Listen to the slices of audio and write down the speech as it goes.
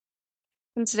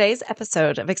In today's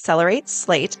episode of Accelerate,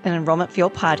 Slate, and Enrollment Fuel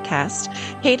podcast,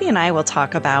 Katie and I will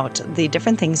talk about the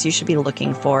different things you should be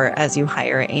looking for as you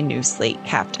hire a new Slate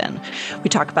captain. We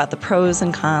talk about the pros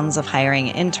and cons of hiring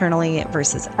internally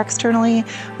versus externally.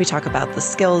 We talk about the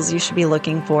skills you should be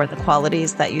looking for, the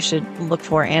qualities that you should look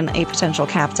for in a potential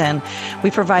captain.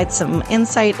 We provide some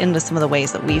insight into some of the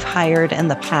ways that we've hired in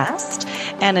the past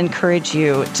and encourage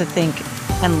you to think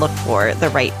and look for the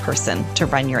right person to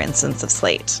run your instance of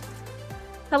Slate.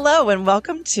 Hello, and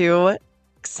welcome to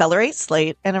Accelerate,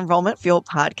 Slate, and Enrollment Fuel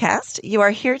podcast. You are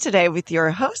here today with your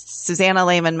hosts, Susanna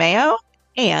Lehman-Mayo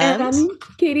And I'm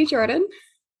Katie Jordan.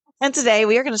 And today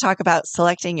we are going to talk about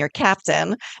selecting your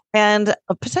captain and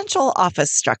potential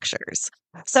office structures.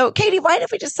 So, Katie, why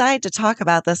did we decide to talk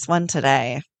about this one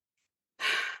today?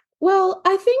 Well,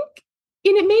 I think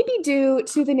it may be due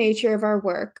to the nature of our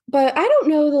work, but I don't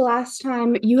know the last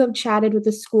time you have chatted with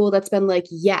a school that's been like,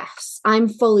 yes, I'm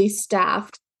fully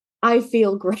staffed. I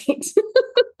feel great.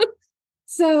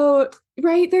 So,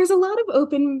 right, there's a lot of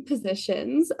open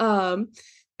positions.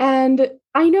 And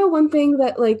I know one thing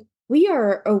that we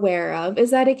are aware of is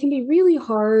that it can be really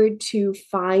hard to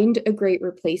find a great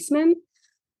replacement.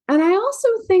 And I also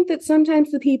think that sometimes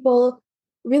the people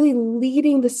really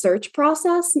leading the search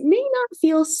process may not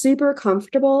feel super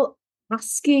comfortable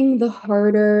asking the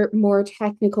harder, more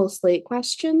technical Slate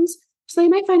questions. So they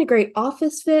might find a great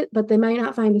office fit, but they might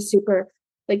not find a super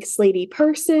Slatey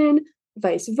person,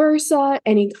 vice versa,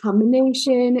 any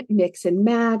combination, mix and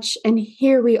match. And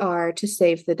here we are to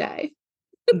save the day.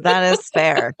 That is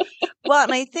fair. Well,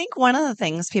 and I think one of the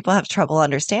things people have trouble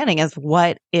understanding is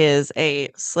what is a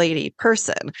Slatey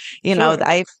person.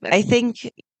 I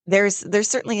think there's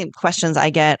certainly questions I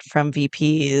get from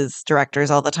VPs,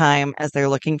 directors all the time as they're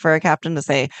looking for a captain to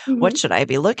say, what should I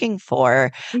be looking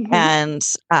for? And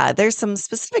there's some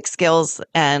specific skills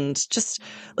and just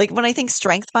when I think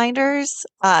strength finders,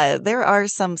 there are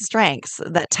some strengths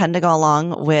that tend to go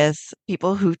along with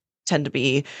people who tend to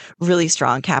be really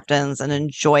strong captains and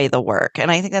enjoy the work.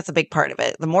 And I think that's a big part of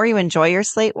it. The more you enjoy your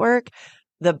Slate work,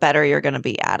 the better you're going to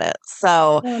be at it.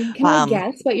 So, can I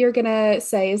guess what you're going to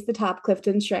say is the top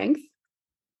Clifton strength?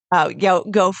 Oh,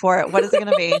 go for it. What is it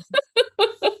going to be?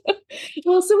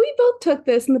 Well, so we both took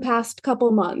this in the past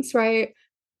couple months, right?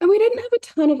 And we didn't have a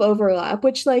ton of overlap,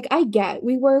 which I get.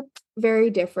 We work very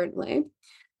differently.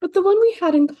 But the one we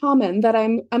had in common that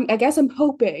I guess I'm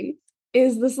hoping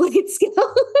is the Slate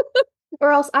skill,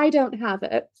 or else I don't have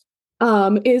it,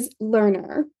 is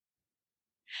learner.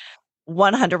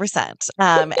 100%.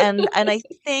 And I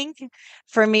think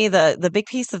for me, the big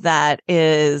piece of that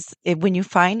is when you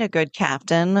find a good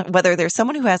captain, whether there's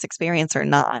someone who has experience or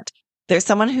not, there's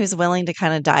someone who's willing to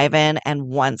kind of dive in and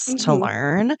wants to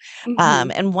learn,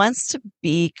 and wants to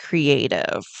be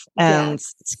creative. And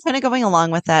kind of going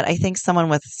along with that, I think someone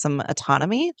with some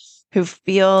autonomy who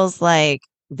feels like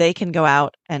they can go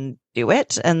out and do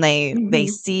it, and they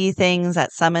see things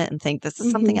at Summit and think this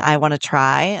is something I want to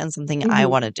try and something I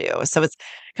want to do. So it's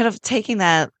kind of taking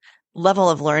that level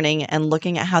of learning and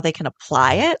looking at how they can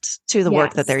apply it to the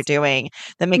work that they're doing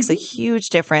that makes a huge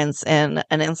difference in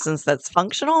an instance that's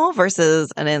functional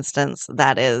versus an instance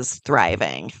that is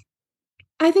thriving.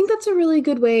 I think that's a really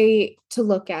good way to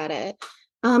look at it.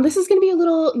 This is going to be a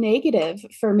little negative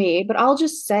for me, but I'll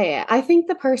just say it. I think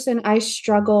the person I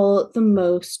struggle the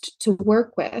most to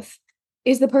work with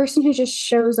is the person who just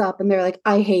shows up and they're like,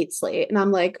 I hate Slate. And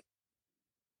I'm like,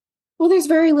 well, there's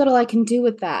very little I can do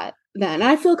with that then.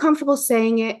 I feel comfortable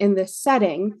saying it in this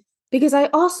setting because I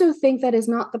also think that is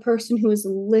not the person who is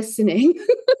listening.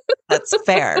 That's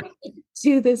fair.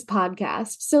 To this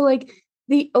podcast. So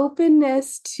the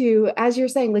openness to, as you're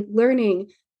saying, learning,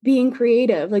 being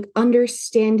creative,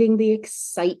 understanding the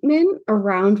excitement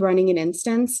around running an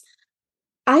instance.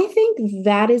 I think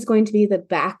that is going to be the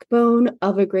backbone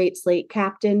of a great Slate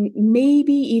captain,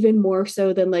 maybe even more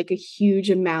so than a huge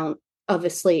amount of a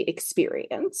Slate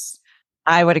experience.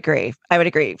 I would agree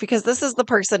because this is the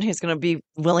person who's going to be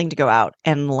willing to go out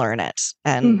and learn it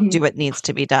and do what needs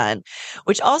to be done,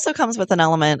 which also comes with an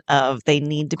element of they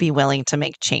need to be willing to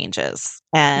make changes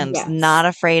and not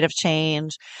afraid of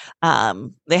change.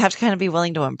 They have to kind of be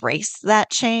willing to embrace that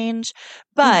change.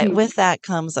 But with that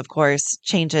comes, of course,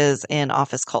 changes in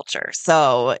office culture.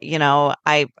 So,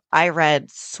 I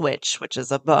read Switch, which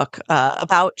is a book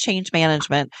about change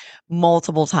management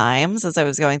multiple times as I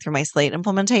was going through my Slate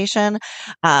implementation,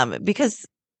 because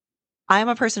I'm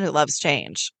a person who loves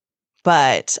change.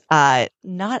 But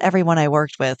not everyone I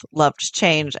worked with loved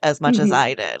change as much as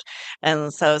I did.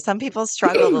 And so some people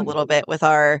struggled a little bit with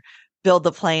our build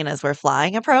the plane as we're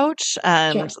flying approach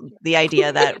and the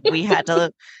idea that we had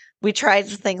to we tried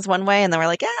things one way and then we're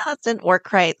like, yeah, that didn't work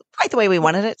quite the way we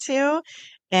wanted it to.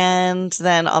 And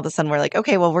then all of a sudden we're like,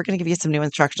 okay, well, we're going to give you some new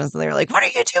instructions. And they were like, what are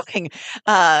you doing?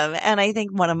 And I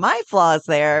think one of my flaws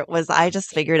there was I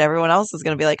just figured everyone else was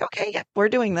going to be like, okay, yeah, we're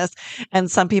doing this.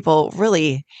 And some people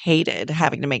really hated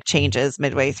having to make changes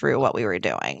midway through what we were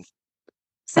doing.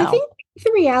 I So, think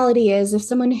the reality is if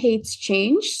someone hates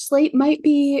change, Slate might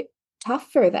be tough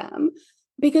for them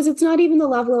because it's not even the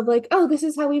level of like, oh, this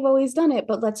is how we've always done it,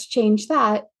 but let's change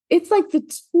that. It's like the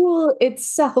tool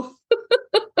itself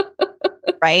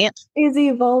right. is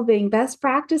evolving. Best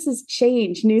practices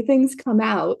change, new things come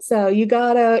out. So you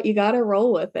gotta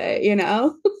roll with it, you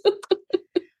know?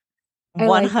 I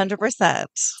like 100%.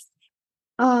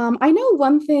 I know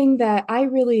one thing that I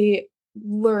really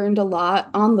learned a lot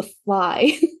on the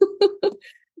fly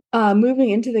moving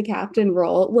into the captain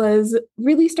role was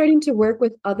really starting to work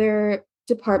with other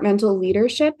departmental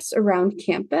leaderships around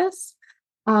campus.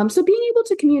 So being able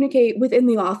to communicate within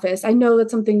the office, I know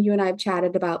that's something you and I have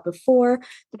chatted about before,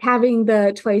 having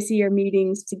the twice a year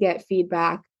meetings to get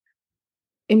feedback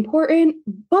important,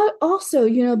 but also,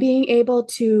 being able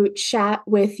to chat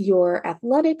with your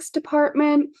athletics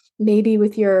department, maybe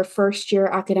with your first year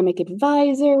academic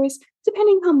advisors,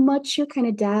 depending how much you're kind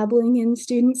of dabbling in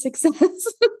student success.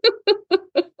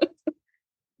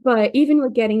 But even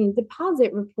with getting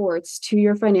deposit reports to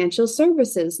your financial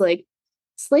services, like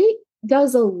Slate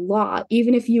does a lot,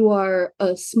 even if you are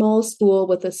a small school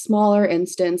with a smaller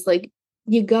instance, like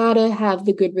you gotta have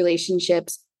the good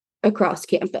relationships across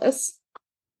campus.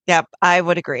 Yep, I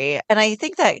would agree. And I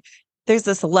think that there's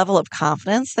this level of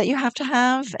confidence that you have to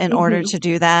have in order Mhm. to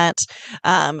do that.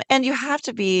 And you have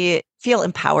to feel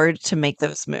empowered to make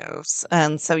those moves.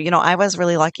 And so, I was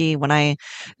really lucky when I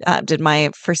did my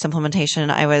first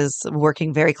implementation. I was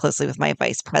working very closely with my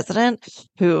vice president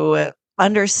who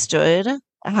understood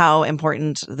how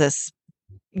important this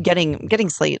getting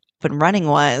Slate up and running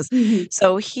was. Mhm.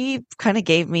 So he kind of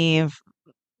gave me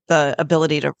the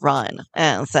ability to run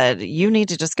and said, you need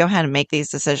to just go ahead and make these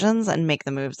decisions and make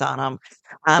the moves on them.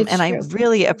 It's And I true.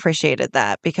 really appreciated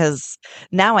that because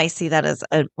now I see that as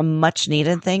a much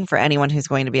needed thing for anyone who's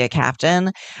going to be a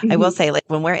captain. I will Mhm. say, like,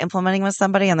 when we're implementing with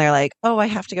somebody and they're like, oh, I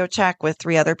have to go check with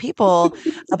three other people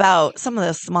about some of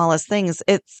the smallest things,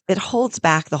 it holds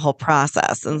back the whole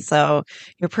process. And so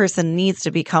your person needs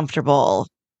to be comfortable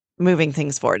moving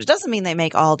things forward. It doesn't mean they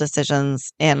make all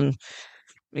decisions in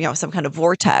some kind of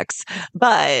vortex,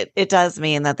 but it does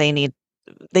mean that they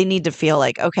need to feel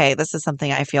like, okay, this is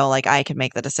something I feel like I can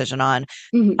make the decision on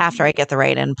Mhm. after I get the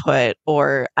right input,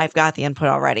 or I've got the input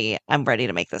already, I'm ready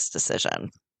to make this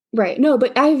decision. Right. No,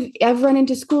 but I've run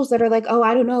into schools that are like, "Oh,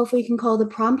 I don't know if we can call the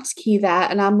prompt key that."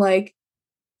 And I'm like,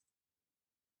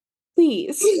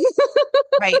 "Please."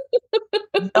 Right.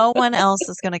 No one else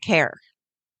is going to care.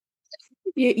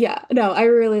 Yeah, no, I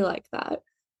really like that.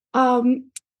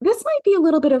 This might be a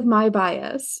little bit of my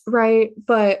bias, right?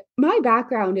 But my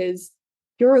background is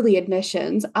purely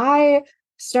admissions. I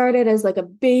started as like a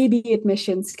baby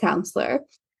admissions counselor,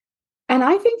 and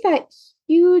I think that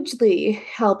hugely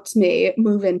helped me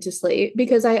move into Slate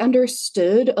because I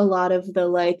understood a lot of the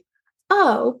like,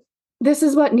 oh, this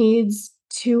is what needs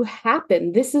to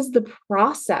happen. This is the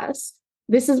process.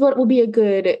 This is what will be a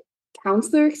good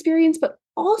counselor experience, but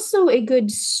also a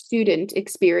good student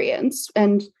experience.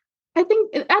 And I don't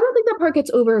think that part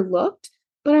gets overlooked,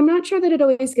 but I'm not sure that it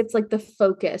always gets like the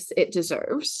focus it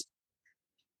deserves.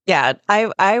 Yeah,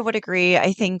 I would agree.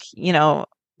 I think,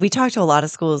 we talk to a lot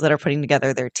of schools that are putting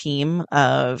together their team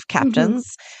of Hmm.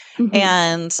 captains. Hmm.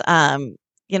 And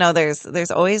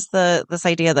there's always this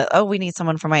idea that, oh, we need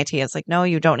someone from IT. It's like, no,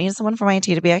 you don't need someone from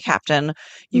IT to be a captain.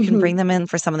 You can bring Hmm. them in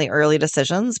for some of the early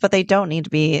decisions, but they don't need to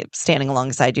be standing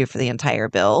alongside you for the entire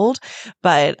build.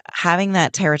 But having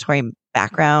that territory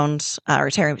background or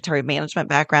territory management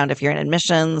background, if you're in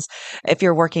admissions, if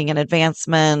you're working in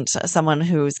advancement, someone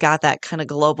who's got that kind of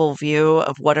global view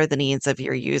of what are the needs of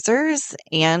your users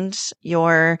and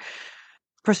your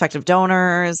prospective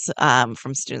donors,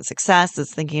 from student success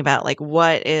is thinking about like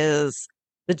what is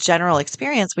the general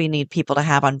experience we need people to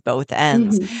have on both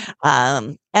ends.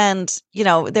 Hmm. And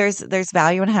there's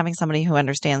value in having somebody who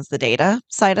understands the data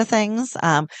side of things,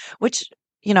 which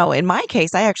in my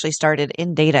case, I actually started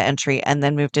in data entry and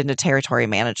then moved into territory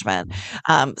management.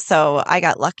 So I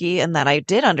got lucky in that I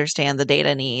did understand the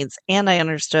data needs and I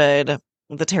understood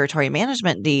the territory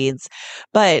management needs,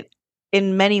 but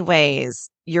in many ways,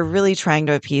 you're really trying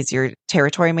to appease your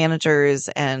territory managers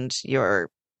and your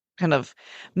kind of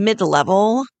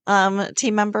mid-level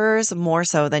team members more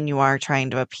so than you are trying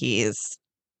to appease,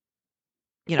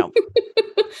 you know,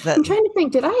 I'm the trying to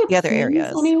think, did I the other appease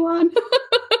areas. anyone?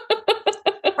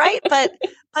 right? But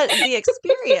the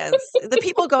experience, the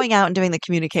people going out and doing the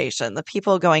communication, the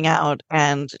people going out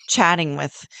and chatting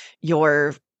with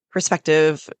your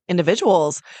prospective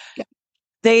individuals, Yeah.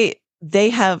 they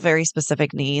have very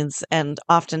specific needs. And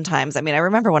oftentimes, I mean, I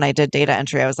remember when I did data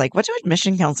entry, I was like, what do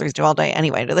admission counselors do all day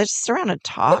anyway? Do they just sit around and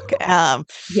talk?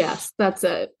 Yes, that's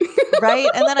it. Right.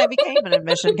 And then I became an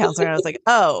admission counselor and I was like,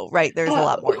 oh, right, there's a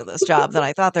lot more Oh, to this job than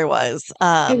I thought there was.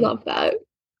 I love that.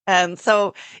 And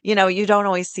so, you don't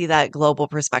always see that global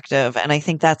perspective. And I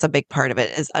think that's a big part of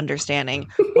it is understanding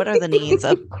what are the needs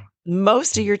of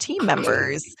most of your team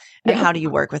members and Yeah. how do you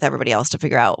work with everybody else to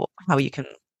figure out how you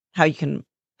can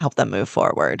help them move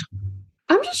forward.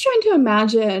 I'm just trying to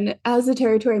imagine as a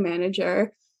territory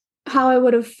manager how I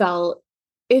would have felt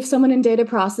if someone in data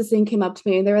processing came up to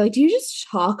me and they were like, "Do you just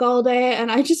talk all day?"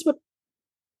 And I just would,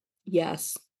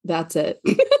 yes, that's it.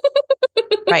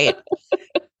 Right.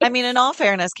 I mean, in all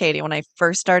fairness, Katie, when I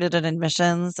first started in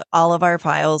admissions, all of our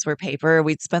files were paper.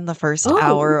 We'd spend the first Oh,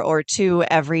 hour or two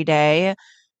every day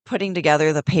putting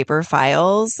together the paper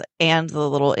files and the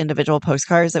little individual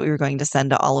postcards that we were going to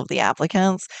send to all of the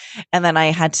applicants. And then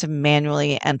I had to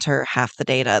manually enter half the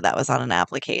data that was on an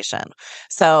application.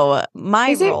 So my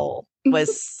is it? role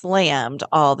was slammed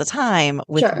all the time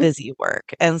with Sure. busy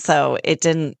work. And so it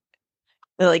didn't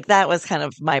like that was kind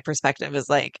of my perspective is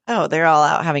like, oh, they're all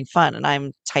out having fun and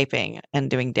I'm typing and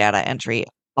doing data entry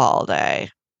all day,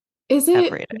 Is it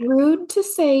every day. rude to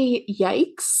say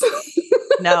yikes?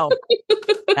 No,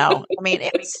 no. I mean,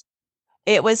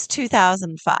 it was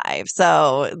 2005,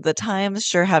 so the times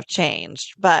sure have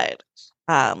changed, but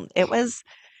it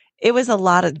was a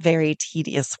lot of very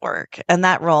tedious work, and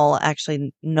that role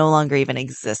actually no longer even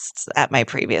exists at my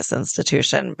previous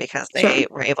institution because Sure. they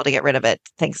were able to get rid of it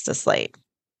thanks to Slate.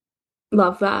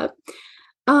 Love that.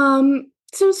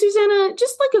 So Susanna,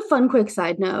 just like a fun quick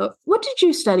side note, what did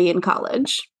you study in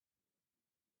college?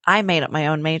 I made up my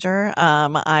own major.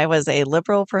 I was a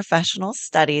liberal professional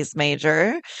studies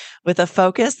major with a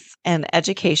focus in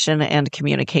education and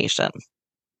communication.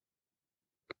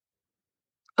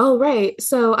 Oh, right.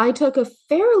 So I took a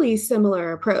fairly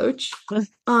similar approach.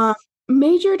 Um,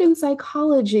 Majored in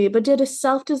psychology, but did a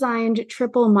self-designed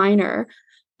triple minor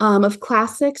of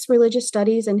classics, religious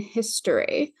studies, and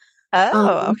history.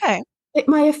 Oh, Um, okay.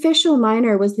 my official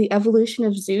minor was the evolution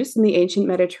of Zeus in the ancient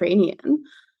Mediterranean, which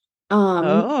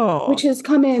Oh, has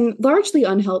come in largely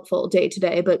unhelpful day to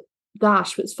day, but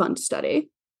gosh, was fun to study.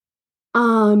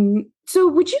 So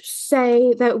would you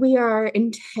say that we are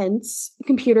intense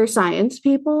computer science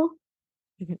people?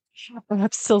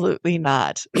 absolutely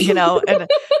not.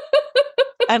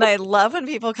 And I love when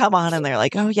people come on and they're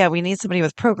like, "Oh yeah, we need somebody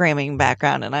with programming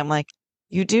background." And I'm like,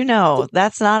 "You do know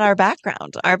that's not our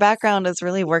background. Our background is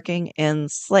really working in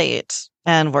Slate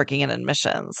and working in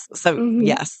admissions." So, Mhm.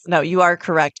 yes, no, you are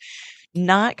correct.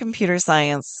 Not computer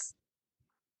science.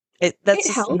 That's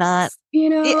It just not helps, you it,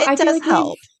 know. it I feel does like we've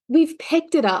help. we've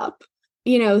picked it up,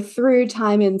 through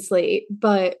time in Slate,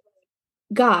 but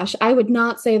gosh, I would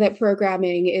not say that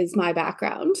programming is my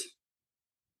background.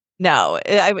 No,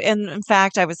 and in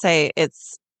fact, I would say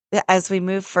it's as we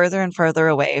move further and further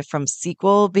away from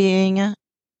SQL being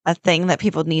a thing that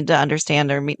people need to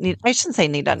understand or I shouldn't say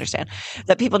need to understand,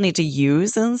 that people need to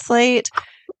use in Slate,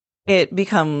 it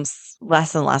becomes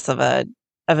less and less of a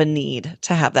need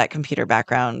to have that computer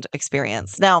background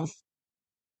experience. Now,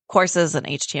 courses in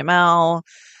HTML,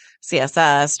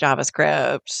 CSS,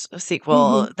 JavaScript,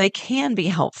 SQL, Hmm. they can be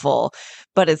helpful,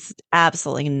 but it's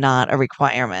absolutely not a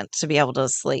requirement to be able to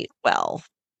slate well.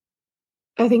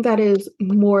 I think that is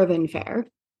more than fair.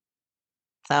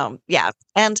 So, yeah.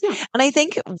 And Yeah. and I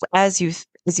think as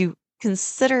you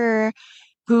consider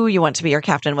who you want to be your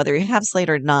captain, whether you have Slate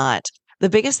or not, the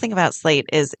biggest thing about Slate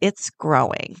is it's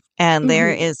growing and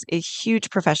there Hmm. is a huge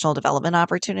professional development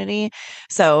opportunity.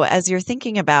 So, as you're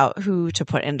thinking about who to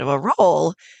put into a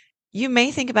role, you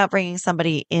may think about bringing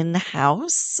somebody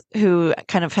in-house who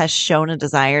kind of has shown a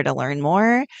desire to learn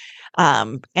more,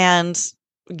 and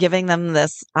giving them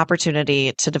this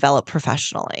opportunity to develop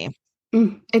professionally.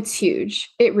 It's huge.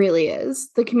 It really is.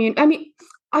 The community, I mean,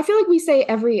 I feel like we say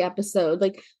every episode,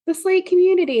 like the Slate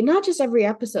community, not just every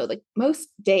episode, like most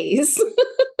days.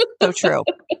 So true.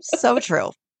 So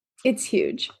true. It's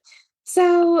huge.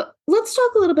 So let's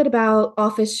talk a little bit about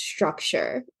office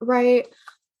structure, right?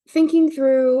 Thinking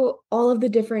through all of the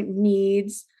different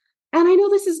needs. And I know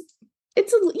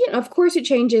of course it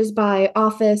changes by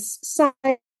office size,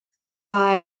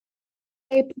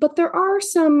 but there are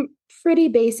some pretty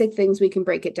basic things we can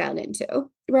break it down into,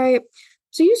 right?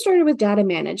 So you started with data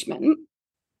management.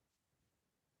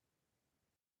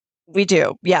 We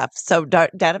do. Yeah. So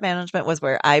data management was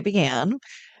where I began.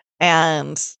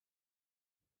 And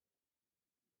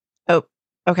oh,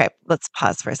 okay, let's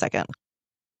pause for a second.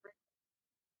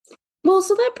 Well,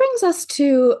 so that brings us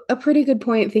to a pretty good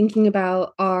point thinking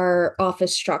about our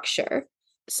office structure.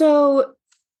 So,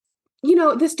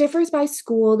 this differs by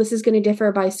school. This is going to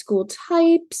differ by school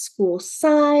type, school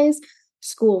size,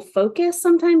 school focus,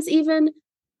 sometimes even.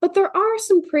 But there are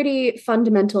some pretty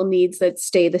fundamental needs that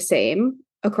stay the same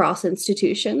across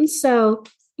institutions. So,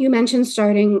 you mentioned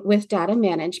starting with data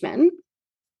management.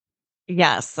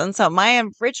 Yes. And so my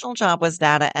original job was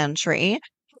data entry.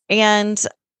 And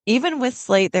even with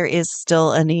Slate, there is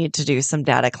still a need to do some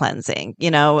data cleansing.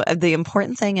 The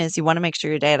important thing is you want to make sure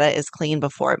your data is clean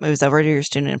before it moves over to your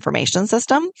student information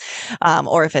system.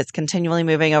 Or if it's continually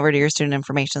moving over to your student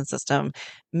information system,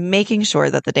 making sure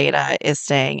that the data is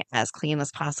staying as clean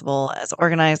as possible, as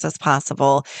organized as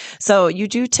possible. So you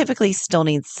do typically still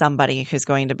need somebody who's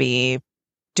going to be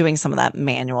doing some of that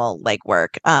manual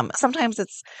legwork. Sometimes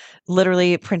it's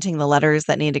literally printing the letters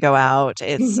that need to go out.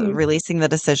 It's Mhm, releasing the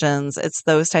decisions. It's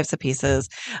those types of pieces,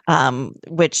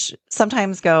 which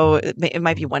sometimes it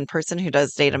might be one person who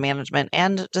does data management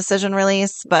and decision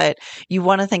release, but you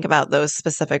want to think about those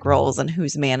specific roles and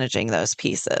who's managing those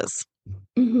pieces.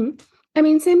 mhm. I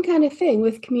mean, same kind of thing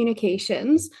with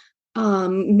communications.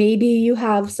 Maybe you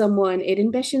have someone in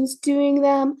admissions doing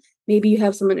them. Maybe you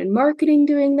have someone in marketing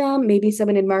doing them. Maybe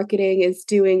someone in marketing is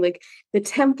doing like the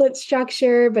template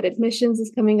structure, but admissions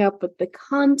is coming up with the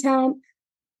content.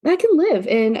 That can live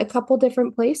in a couple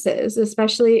different places,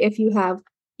 especially if you have,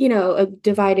 a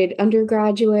divided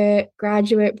undergraduate,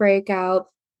 graduate breakout,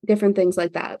 different things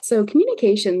like that. So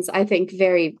communications, I think,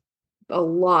 vary a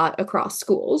lot across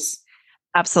schools.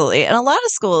 Absolutely. And a lot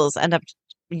of schools end up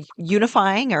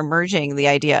unifying or merging the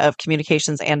idea of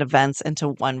communications and events into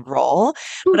one role.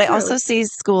 Oh, But I also true. see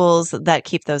schools that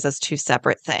keep those as two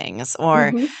separate things.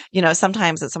 Or, Hmm.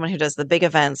 sometimes it's someone who does the big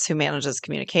events who manages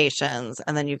communications,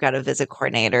 and then you've got a visit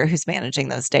coordinator who's managing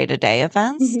those day-to-day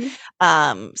events.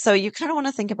 Hmm. So you kind of want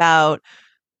to think about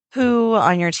who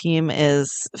on your team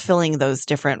is filling those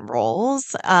different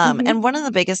roles. Hmm. And one of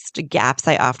the biggest gaps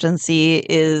I often see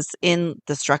is in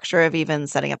the structure of even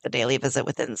setting up the daily visit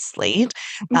within Slate.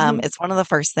 Hmm. It's one of the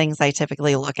first things I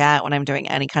typically look at when I'm doing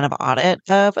any kind of audit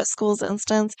of a school's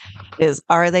instance is,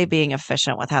 are they being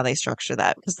efficient with how they structure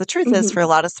that? Because the truth is, for Hmm. a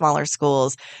lot of smaller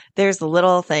schools, there's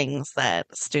little things that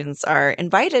students are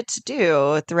invited to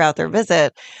do throughout their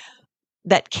visit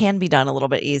that can be done a little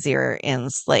bit easier in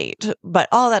Slate. But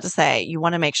all that to say, you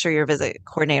want to make sure your visit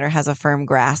coordinator has a firm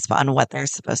grasp on what they're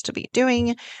supposed to be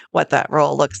doing, what that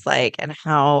role looks like, and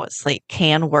how Slate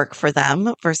can work for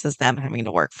them versus them having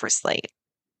to work for Slate.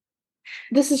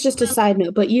 This is just a side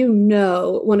note, but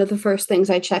one of the first things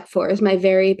I check for is my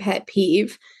very pet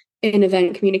peeve in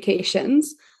event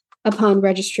communications upon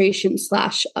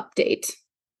registration/update.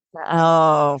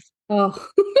 Oh, Oh,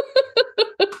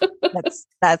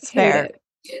 that's hate fair.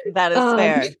 it. That is Um,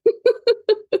 fair.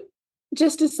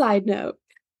 just a side note.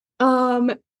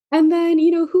 Um, and then,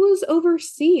 who's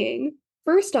overseeing,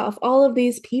 first off, all of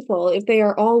these people, if they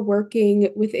are all working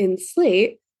within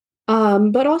Slate,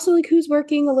 but also like who's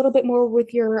working a little bit more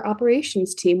with your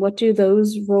operations team? What do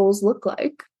those roles look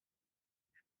like?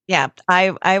 Yeah,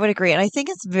 I would agree. And I think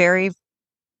it's very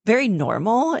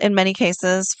normal in many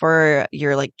cases for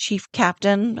your like chief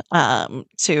captain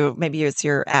to maybe use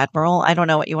your admiral. I don't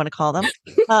know what you want to call them.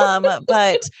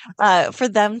 But for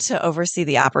them to oversee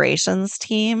the operations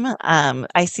team,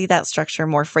 I see that structure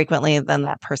more frequently than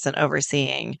that person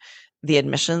overseeing the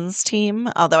admissions team,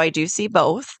 although I do see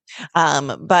both.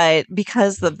 But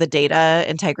because of the data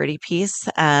integrity piece,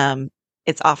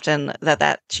 it's often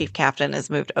that chief captain is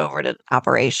moved over to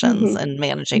operations Hmm. and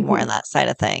managing more on Hmm. that side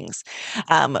of things,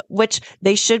 which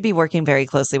they should be working very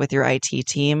closely with your IT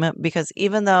team because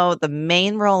even though the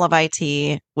main role of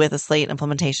IT with a Slate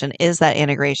implementation is that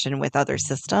integration with other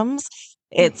systems,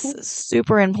 it's Hmm.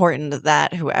 super important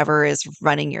that whoever is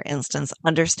running your instance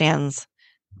understands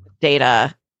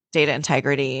data, data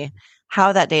integrity,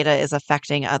 how that data is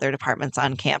affecting other departments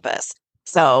on campus.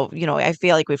 So, I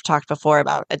feel like we've talked before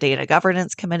about a data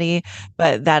governance committee,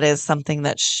 but that is something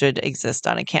that should exist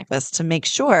on a campus to make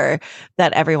sure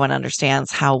that everyone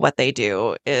understands how what they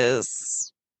do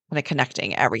is kind of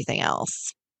connecting everything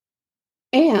else.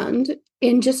 And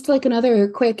in just like another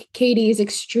quick Katie's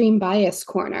extreme bias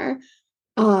corner,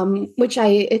 which I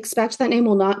expect that name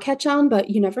will not catch on, but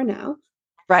you never know.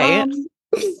 Right. Um,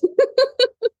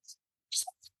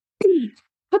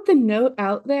 put the note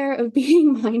out there of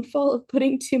being mindful of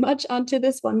putting too much onto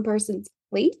this one person's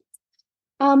plate.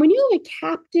 When you have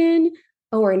a captain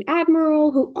or an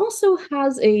admiral who also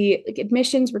has a like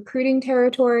admissions recruiting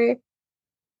territory,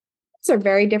 These are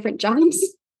very different jobs.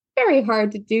 Very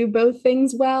hard to do both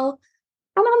things well.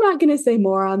 And I'm not going to say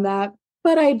more on that,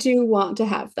 but I do want to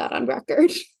have that on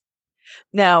record.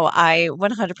 No, I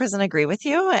 100% agree with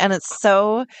you. And it's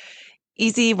so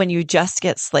easy when you just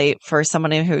get Slate for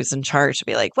someone who's in charge to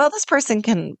be like, well, this person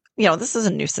can, this is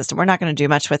a new system. We're not going to do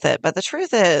much with it. But the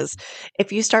truth is,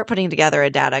 if you start putting together a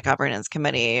data governance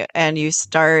committee and you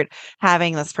start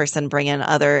having this person bring in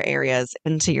other areas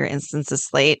into your instance of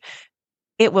Slate,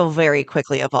 it will very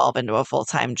quickly evolve into a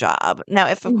full-time job. Now,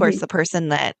 if of course Mhm. the person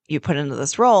that you put into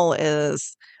this role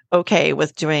is okay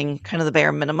with doing kind of the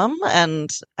bare minimum, and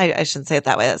I shouldn't say it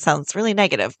that way, that sounds really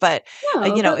negative, but No,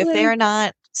 but if they like, are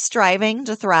not striving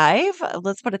to thrive,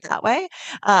 let's put it that way,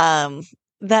 um,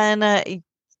 then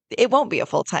it won't be a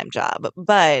full-time job.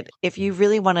 But if you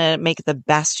really want to make the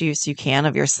best use you can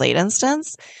of your Slate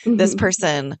instance, this mhm,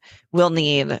 person will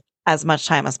need as much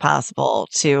time as possible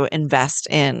to invest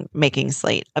in making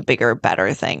Slate a bigger,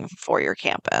 better thing for your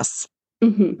campus.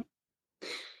 mhm.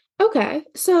 Okay.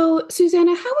 So,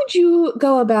 Susanna, how would you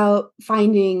go about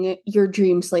finding your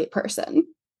dream slate person?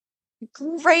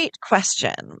 Great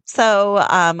question. So,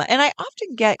 and I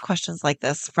often get questions like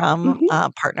this from Hmm.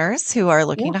 partners who are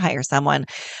looking Yeah. to hire someone.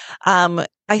 I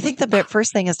think the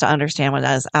first thing is to understand what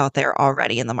is out there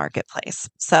already in the marketplace.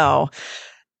 So,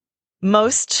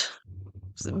 most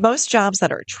most jobs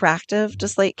that are attractive to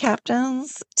slate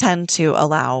captains tend to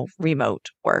allow remote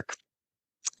work.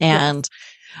 Yes. And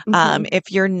Hmm.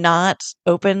 if you're not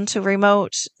open to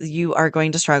remote, you are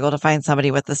going to struggle to find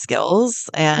somebody with the skills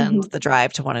and Hmm. the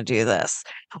drive to want to do this.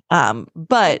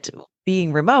 But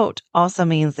being remote also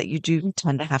means that you do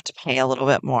tend to have to pay a little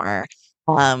bit more.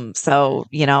 So,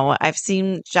 I've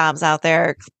seen jobs out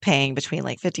there paying between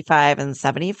like 55 and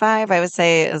 75, I would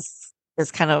say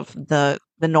is kind of the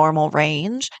normal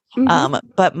range. Hmm.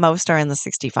 But most are in the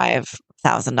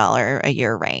 $65,000 a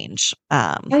year range.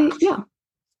 Yeah.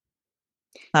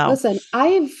 So Listen,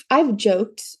 I've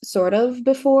joked sort of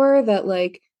before that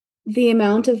like the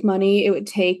amount of money it would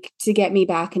take to get me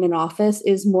back in an office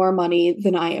is more money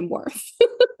than I am worth.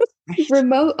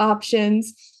 Remote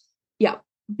options, yeah,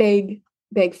 big,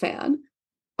 big fan.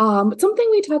 Something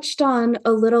we touched on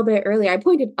a little bit earlier, I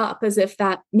pointed up as if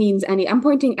that means any, I'm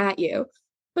pointing at you,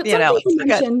 but something it's you so good.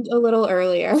 mentioned a little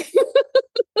earlier,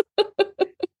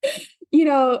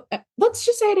 let's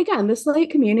just say it again, this light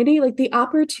community, like the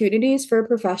opportunities for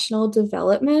professional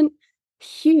development,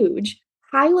 huge.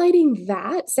 Highlighting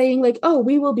that, saying like, oh,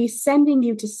 we will be sending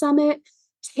you to Summit,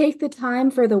 take the time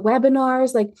for the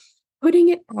webinars, like putting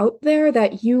it out there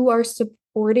that you are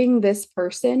supporting this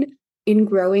person in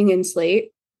growing in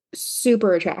Slate,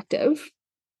 super attractive.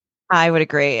 I would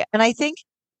agree. And I think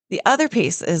the other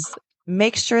piece is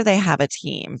make sure they have a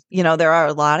team. There are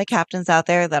a lot of captains out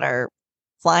there that are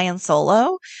flying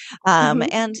solo. Mhm.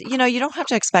 And, you don't have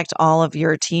to expect all of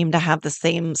your team to have the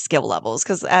same skill levels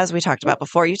because, as we talked about Yep.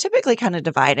 before, you typically kind of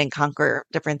divide and conquer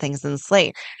different things in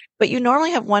Slate. But you normally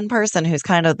have one person who's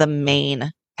kind of the main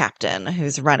captain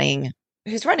who's running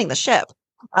the ship.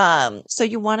 So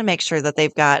you want to make sure that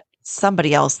they've got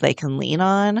somebody else they can lean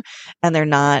on and they're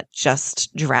not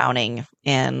just drowning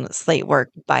in slate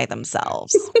work by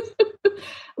themselves.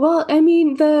 Well, I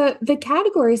mean, the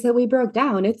categories that we broke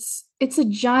down, it's a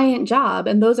giant job,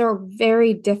 and those are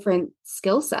very different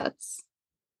skill sets.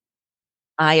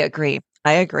 I agree.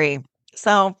 I agree.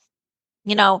 So,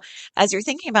 you know, as you're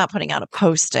thinking about putting out a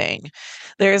posting,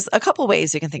 there's a couple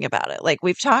ways you can think about it. Like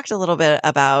we've talked a little bit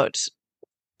about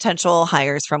potential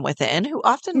hires from within who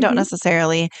often don't Hmm.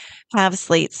 necessarily have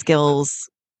slate skills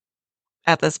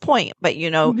at this point, but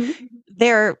Hmm.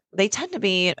 they tend to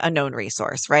be a known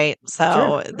resource, right?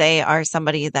 So Sure. they are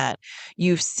somebody that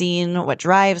you've seen what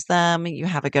drives them, you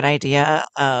have a good idea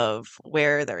of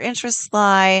where their interests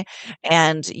lie,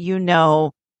 and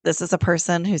this is a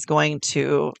person who's going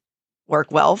to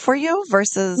work well for you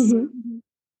versus Hmm.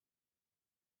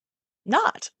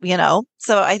 not.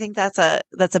 So I think that's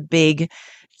a big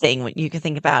thing what you can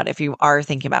think about if you are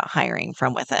thinking about hiring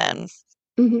from within.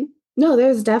 Hmm. No,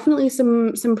 there's definitely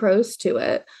some pros to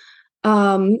it.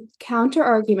 Counter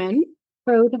argument,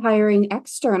 pro to hiring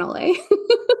externally.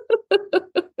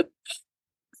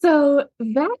 So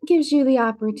that gives you the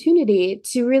opportunity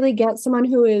to really get someone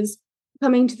who is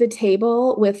coming to the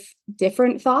table with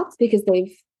different thoughts because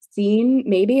they've seen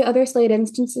maybe other Slate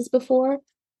instances before.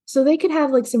 So they could have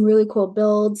like some really cool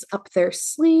builds up their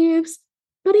sleeves.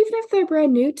 But even if they're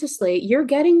brand new to Slate, you're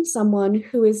getting someone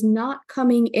who is not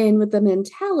coming in with the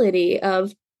mentality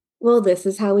of, well, this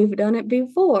is how we've done it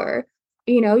before.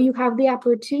 You have the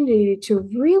opportunity to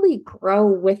really grow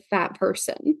with that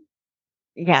person.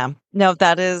 Yeah. No,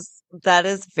 that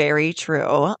is very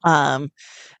true.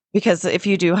 Because if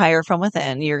you do hire from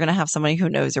within, you're going to have somebody who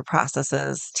knows your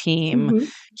processes, team, Hmm.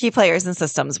 key players, and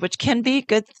systems, which can be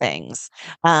good things.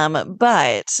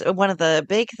 But one of the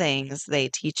big things they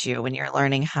teach you when you're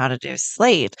learning how to do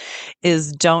Slate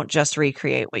is don't just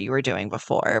recreate what you were doing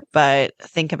before, but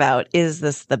think about, is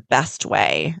this the best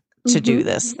way to do Hmm.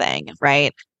 this thing,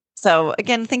 right? So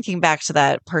again, thinking back to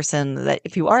that person that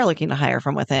if you are looking to hire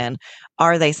from within,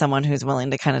 are they someone who's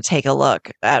willing to kind of take a look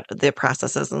at the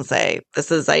processes and say,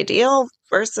 this is ideal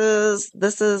versus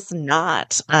this is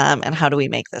not? And how do we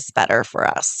make this better for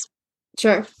us?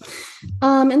 Sure.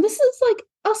 And this is like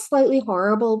a slightly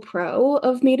horrible pro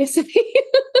of me to say,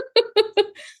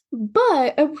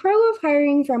 but a pro of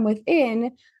hiring from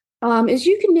within is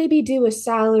you can maybe do a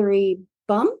salary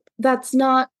bump that's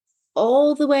not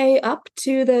all the way up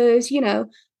to those,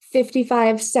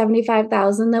 55,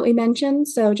 75,000 that we mentioned.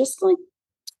 So just like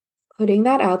putting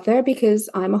that out there because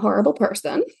I'm a horrible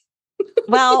person.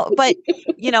 Well, but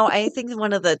I think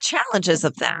one of the challenges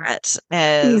of that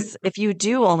Mm. is if you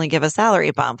do only give a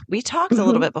salary bump, we talked a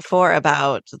little Hmm. bit before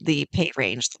about the pay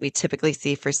range that we typically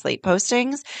see for Slate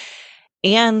postings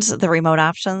and the remote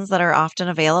options that are often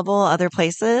available other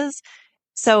places.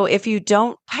 So if you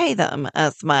don't pay them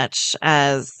as much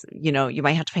as, you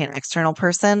might have to pay an external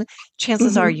person,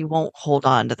 chances are Hmm. you won't hold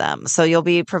on to them. So you'll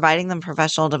be providing them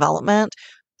professional development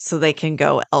so they can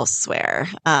go elsewhere.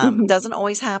 Hmm. Doesn't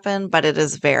always happen, but it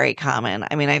is very common.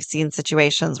 I mean, I've seen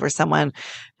situations where someone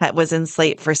was in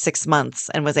Slate for 6 months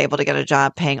and was able to get a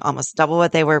job paying almost double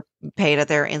what they were paid at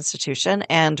their institution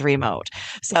and remote.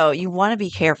 So you want to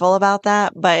be careful about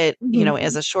that. But, Hmm.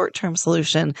 as a short term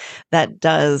solution, that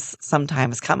does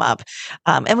sometimes come up.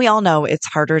 And we all know it's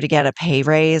harder to get a pay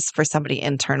raise for somebody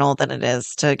internal than it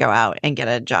is to go out and get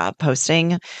a job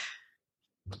posting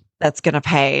that's going to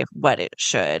pay what it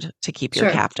should to keep your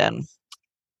Sure. captain.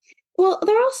 Well,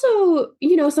 they're also,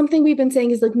 something we've been saying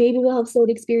is like maybe they'll have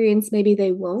Slate experience, maybe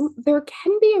they won't. There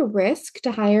can be a risk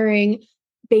to hiring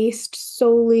based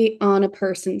solely on a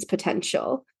person's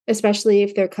potential, especially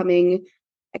if they're coming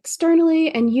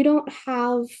externally and you don't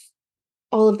have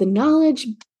all of the knowledge.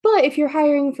 But if you're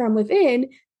hiring from within,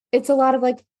 it's a lot of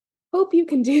like, hope you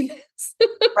can do this.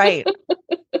 Right.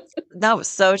 No,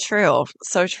 so true.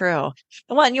 So true.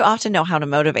 Well, and you often know how to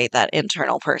motivate that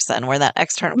internal person, where that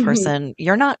external Hmm. person,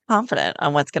 you're not confident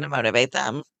on what's going to motivate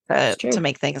them It's to true.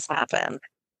 make things happen.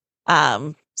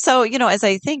 So, as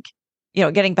I think,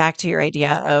 getting back to your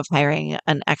idea of hiring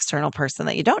an external person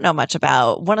that you don't know much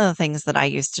about, one of the things that I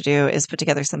used to do is put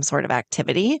together some sort of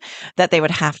activity that they would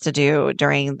have to do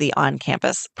during the on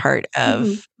campus part of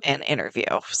Hmm. an interview.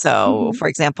 So, Hmm. for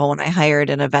example, when I hired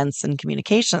an events and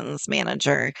communications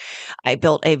manager, I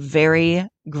built a very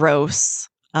gross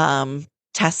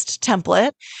test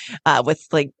template with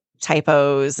like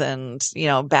typos and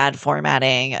bad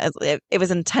formatting. It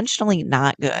was intentionally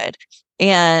not good.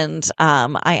 And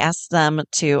I asked them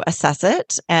to assess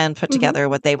it and put Hmm. together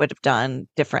what they would have done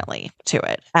differently to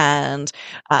it. And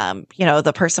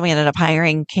the person we ended up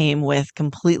hiring came with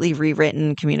completely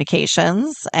rewritten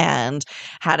communications and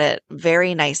had it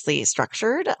very nicely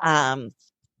structured.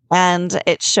 And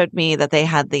it showed me that they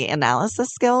had the analysis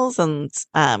skills and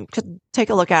could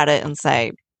take a look at it and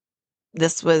say,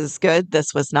 this was good,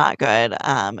 this was not good,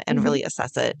 and Hmm. really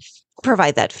assess it,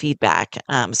 provide that feedback.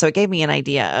 So it gave me an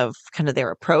idea of kind of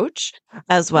their approach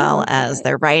as I well love as that.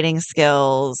 their writing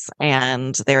skills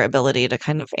and their ability to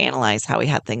kind of analyze how we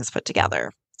had things put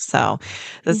together. So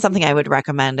that's something I would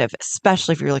recommend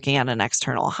especially if you're looking at an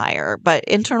external hire. But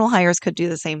internal hires could do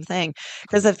the same thing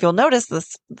because if you'll notice,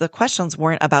 the questions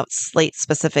weren't about Slate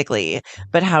specifically,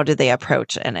 but how did they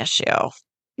approach an issue?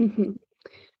 Hmm.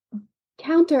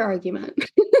 Counter argument.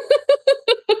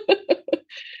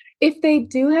 If they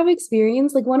do have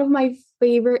experience, like one of my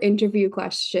favorite interview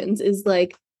questions is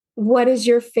like, what is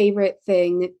your favorite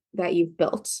thing that you've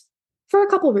built? For a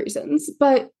couple reasons.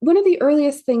 But one of the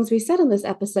earliest things we said in this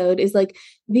episode is like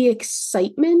the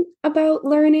excitement about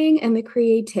learning and the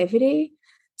creativity.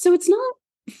 So it's not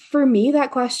for me that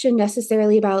question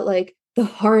necessarily about like the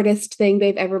hardest thing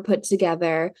they've ever put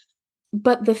together,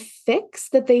 but the fix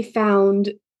that they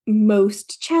found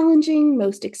most challenging,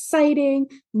 most exciting,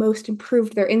 most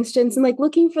improved their instance, and like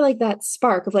looking for like that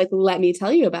spark of like, let me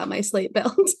tell you about my slate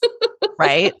build.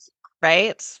 Right?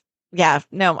 Right? Yeah,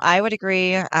 no, I would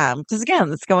agree. Because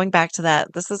again, it's going back to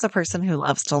that. This is a person who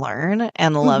loves to learn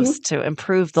and loves Hmm. to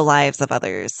improve the lives of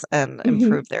others and Hmm.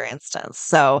 improve their instance.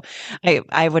 So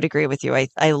I would agree with you.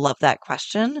 I love that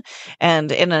question.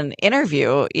 And in an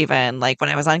interview, even like when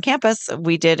I was on campus,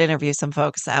 we did interview some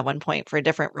folks at one point for a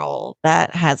different role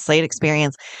that had Slate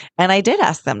experience. And I did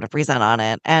ask them to present on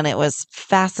it. And it was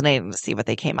fascinating to see what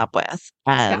they came up with.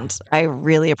 Yeah. And I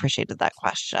really appreciated that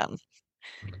question.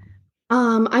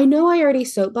 I know I already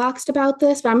soapboxed about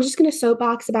this, but I'm just going to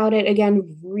soapbox about it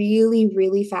again really,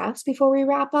 really fast before we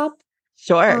wrap up.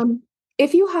 Sure. Um,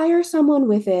 if you hire someone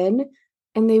within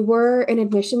and they were an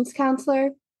admissions counselor,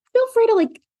 feel free to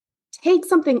like take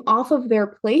something off of their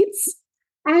plates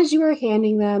as you are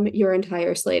handing them your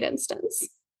entire Slate instance.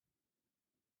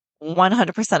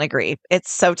 100% agree.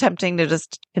 It's so tempting to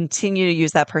just continue to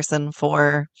use that person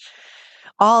for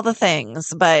all the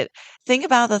things, but think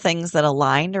about the things that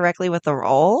align directly with the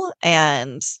role.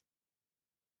 And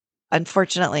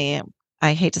unfortunately,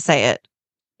 I hate to say it,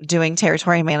 doing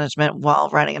territory management while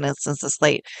running an instance of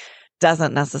Slate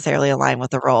doesn't necessarily align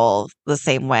with the role the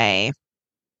same way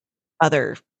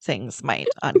other things might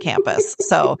on campus.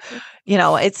 So,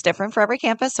 it's different for every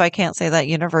campus. So I can't say that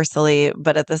universally,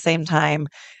 but at the same time,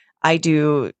 I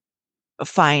do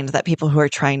find that people who are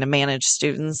trying to manage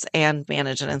students and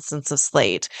manage an instance of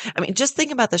Slate. I mean, just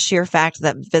think about the sheer fact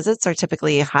that visits are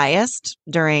typically highest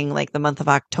during like the month of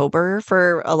October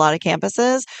for a lot of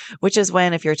campuses, which is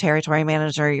when, if you're a territory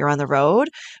manager, you're on the road.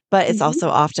 But it's Mhm. also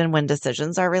often when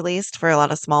decisions are released for a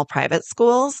lot of small private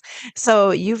schools.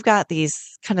 So you've got these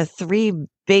kind of three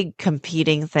big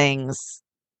competing things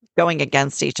going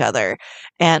against each other,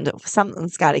 and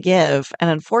something's got to give.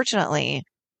 And unfortunately,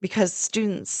 because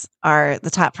students are the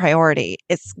top priority,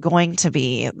 it's going to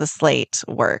be the Slate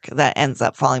work that ends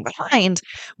up falling behind,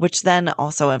 which then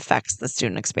also affects the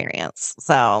student experience.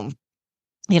 So,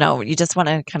 you just want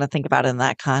to kind of think about it in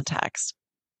that context.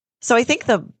 So I think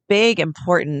the big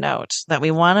important note that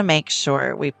we want to make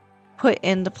sure we put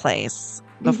into place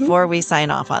before Mhm. we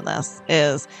sign off on this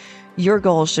is your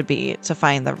goal should be to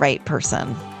find the right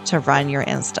person to run your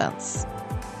instance.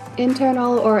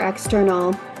 Internal or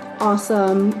external,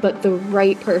 awesome, but the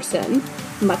right person,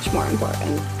 much more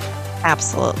important.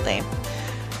 Absolutely.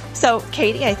 So,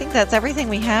 Katie, I think that's everything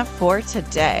we have for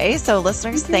today. So,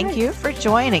 listeners, thank Okay. you for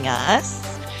joining us.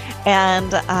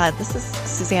 And this is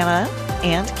Susanna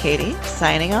and Katie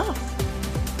signing off.